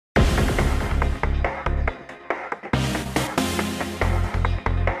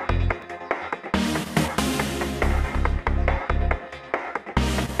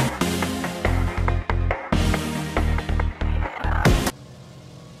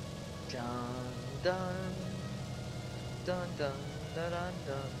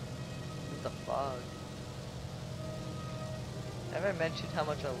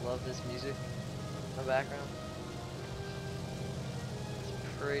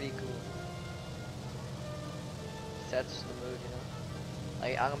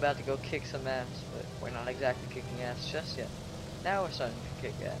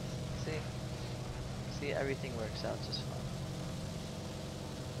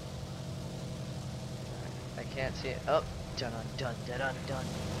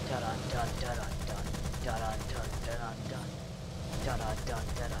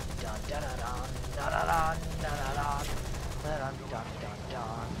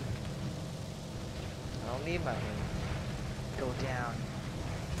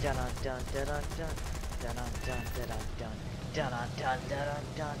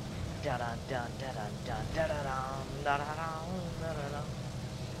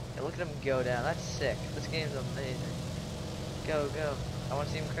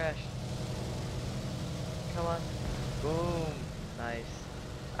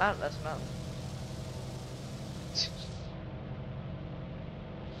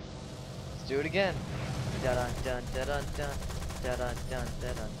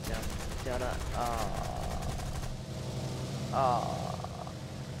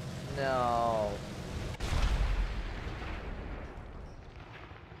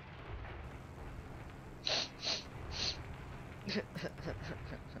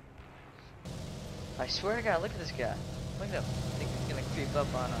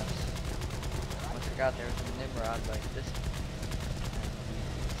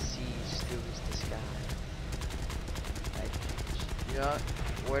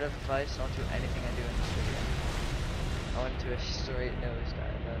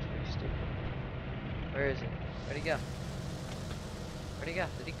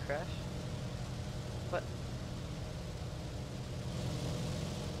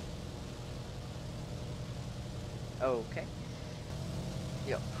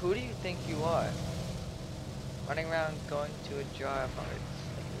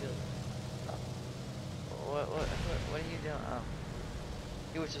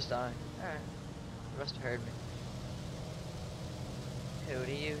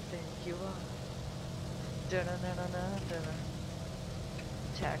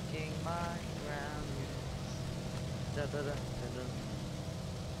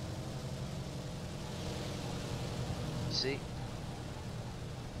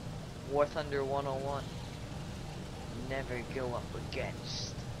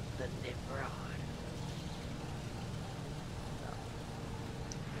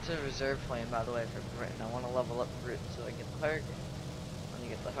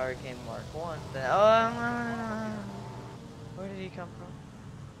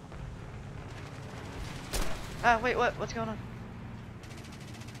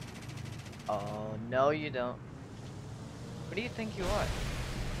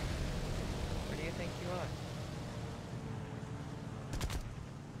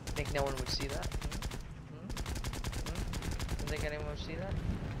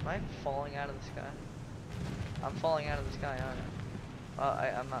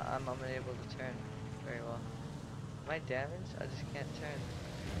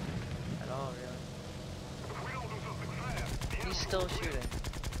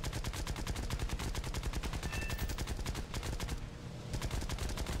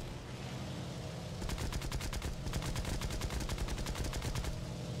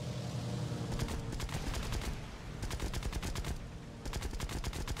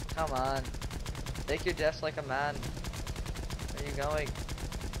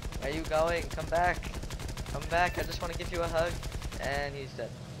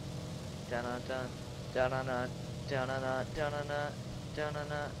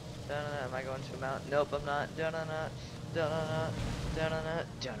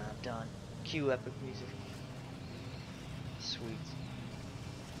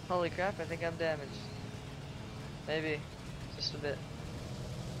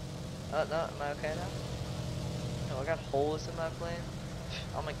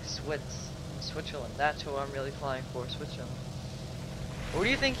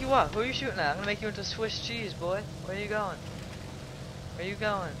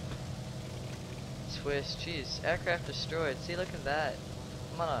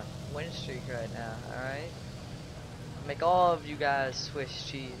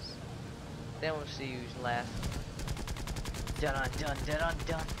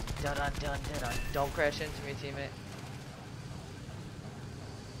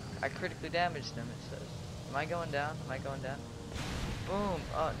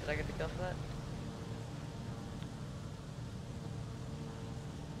Oh, did I get the kill for that?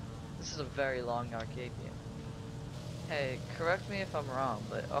 This is a very long arcade game. Hey, correct me if I'm wrong,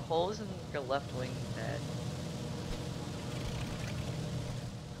 but a hole is in your left wing head.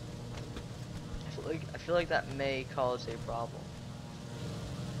 I feel like that may cause a problem.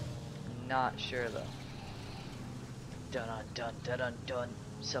 Not sure though. Dun dun dun dun dun.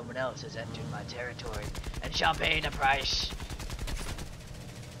 Someone else has entered my territory and shall pay the price.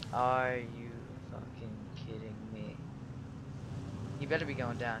 Are you fucking kidding me? He better be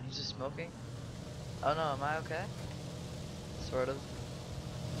going down. He's just smoking. Oh no, am I okay? Sort of.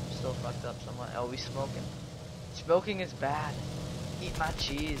 I'm still fucked up somewhat. Oh, we smoking. Smoking is bad. Eat my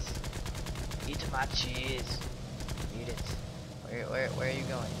cheese. Eat my cheese. Eat it. Where are you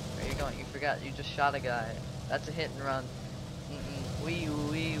going? Where are you going? You forgot. You just shot a guy. That's a hit and run. Wee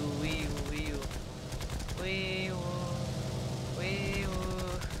woo, wee woo, wee woo, wee woo. Wee woo. Wee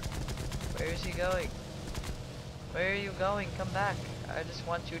woo. Where is he going? Where are you going? Come back. I just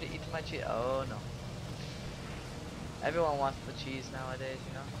want you to eat my cheese. Oh no. Everyone wants the cheese nowadays,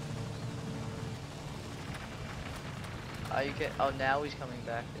 you know? Oh, you get. Oh, now he's coming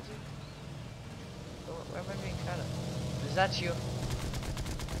back, is he? Where am I being cut of? Is that you?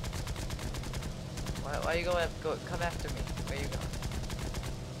 Why you go come after me? Where you going?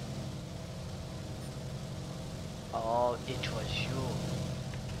 Oh, it was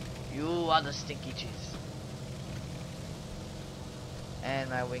you. You are the stinky cheese. And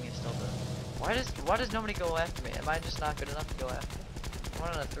my wing is still done. Why does nobody go after me? Am I just not good enough to go after? I'm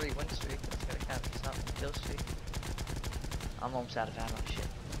on a 3 win streak. That's gonna count. It's not a kill streak. I'm almost out of ammo. Shit.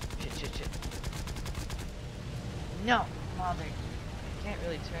 No, mother. I can't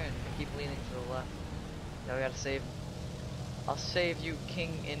really turn. I keep leaning to the left. Now we gotta save. I'll save you,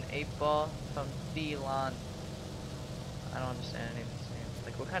 King in 8-ball from Delon. I don't understand any of these names.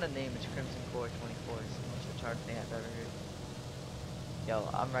 Like, what kind of name is Crimson Core 24? It's the most retarded thing I've ever heard. Yo,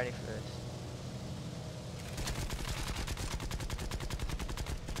 I'm ready for this.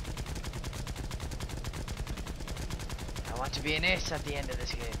 I want to be an ace at the end of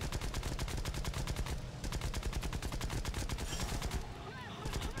this game.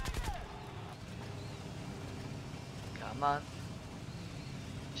 Come on.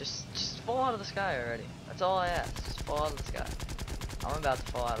 Just fall out of the sky already. That's all I ask. Just fall out of the sky. I'm about to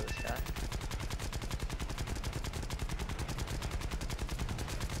fall out of the sky.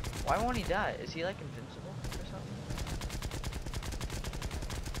 Why won't he die? Is he like invincible or something?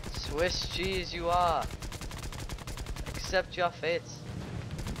 Swiss cheese you are. Accept your fates.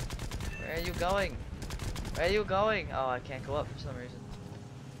 Where are you going? Where are you going? Oh, I can't go up for some reason.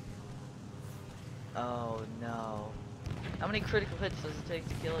 Oh no. How many critical hits does it take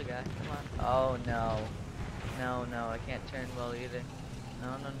to kill a guy? Come on. Oh no. No, I can't turn well either.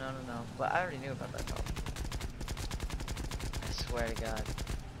 No. But I already knew about that problem. I swear to God.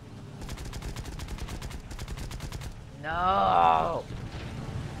 No!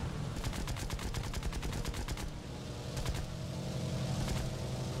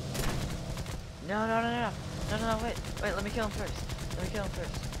 No, wait, let me kill him first.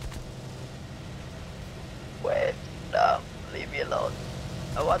 Wait, no, leave me alone.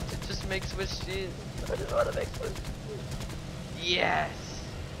 I want to just make Swiss cheese. I just want to make Swiss cheese. Yes!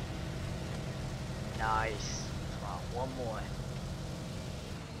 Nice. Come on, one more.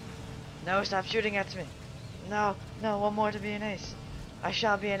 No, stop shooting at me. No, one more to be an ace. I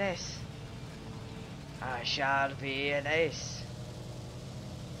shall be an ace. I shall be an ace.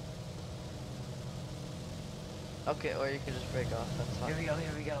 Okay, or you can just break off, that's fine. Here we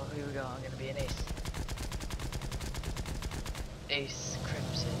go. I'm gonna be an ace. Ace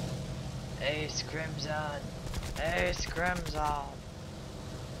Crimson. Ace Crimson. Ace Crimson.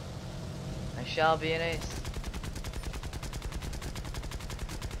 I shall be an ace.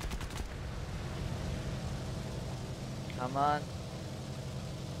 Come on.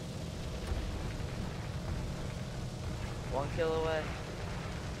 1 kill away.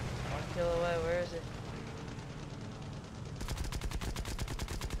 1 kill away, where is it?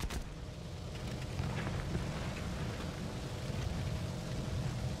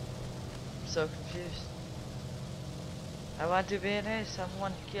 I'm so confused. I want to be an ace, I'm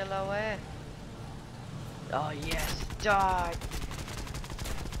 1 kill away. Oh yes, die!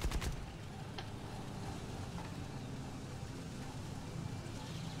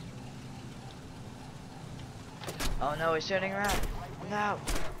 Oh no, he's turning around. No!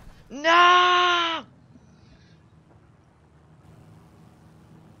 No!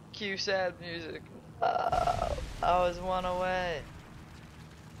 Cue sad music. Oh, I was 1 away.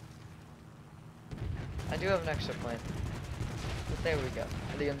 I do have an extra plane. There we go.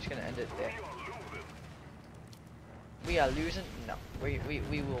 I think I'm just gonna end it there. We are losing? No. We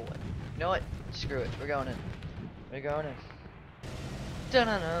will win. You know what? Screw it. We're going in. We're going in.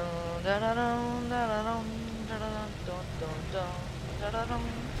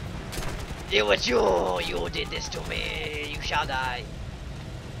 It was you! You did this to me! You shall die!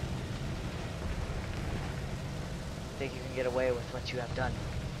 Think you can get away with what you have done?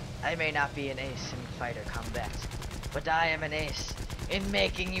 I may not be an ace in fighter combat, but I am an ace in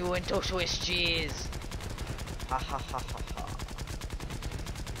making you into Swiss cheese! Ha ha ha ha ha.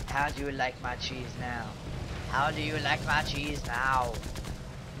 How do you like my cheese now? How do you like my cheese now?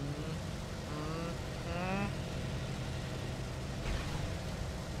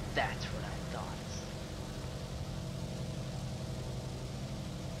 That's what I thought.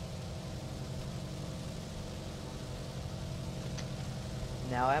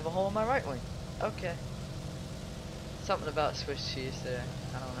 Now I have a hole in my right wing. Okay. Something about Swiss cheese there.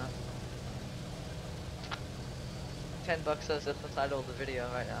 I don't know. $10 says that's the title of the video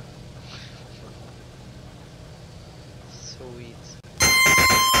right now. Sweet.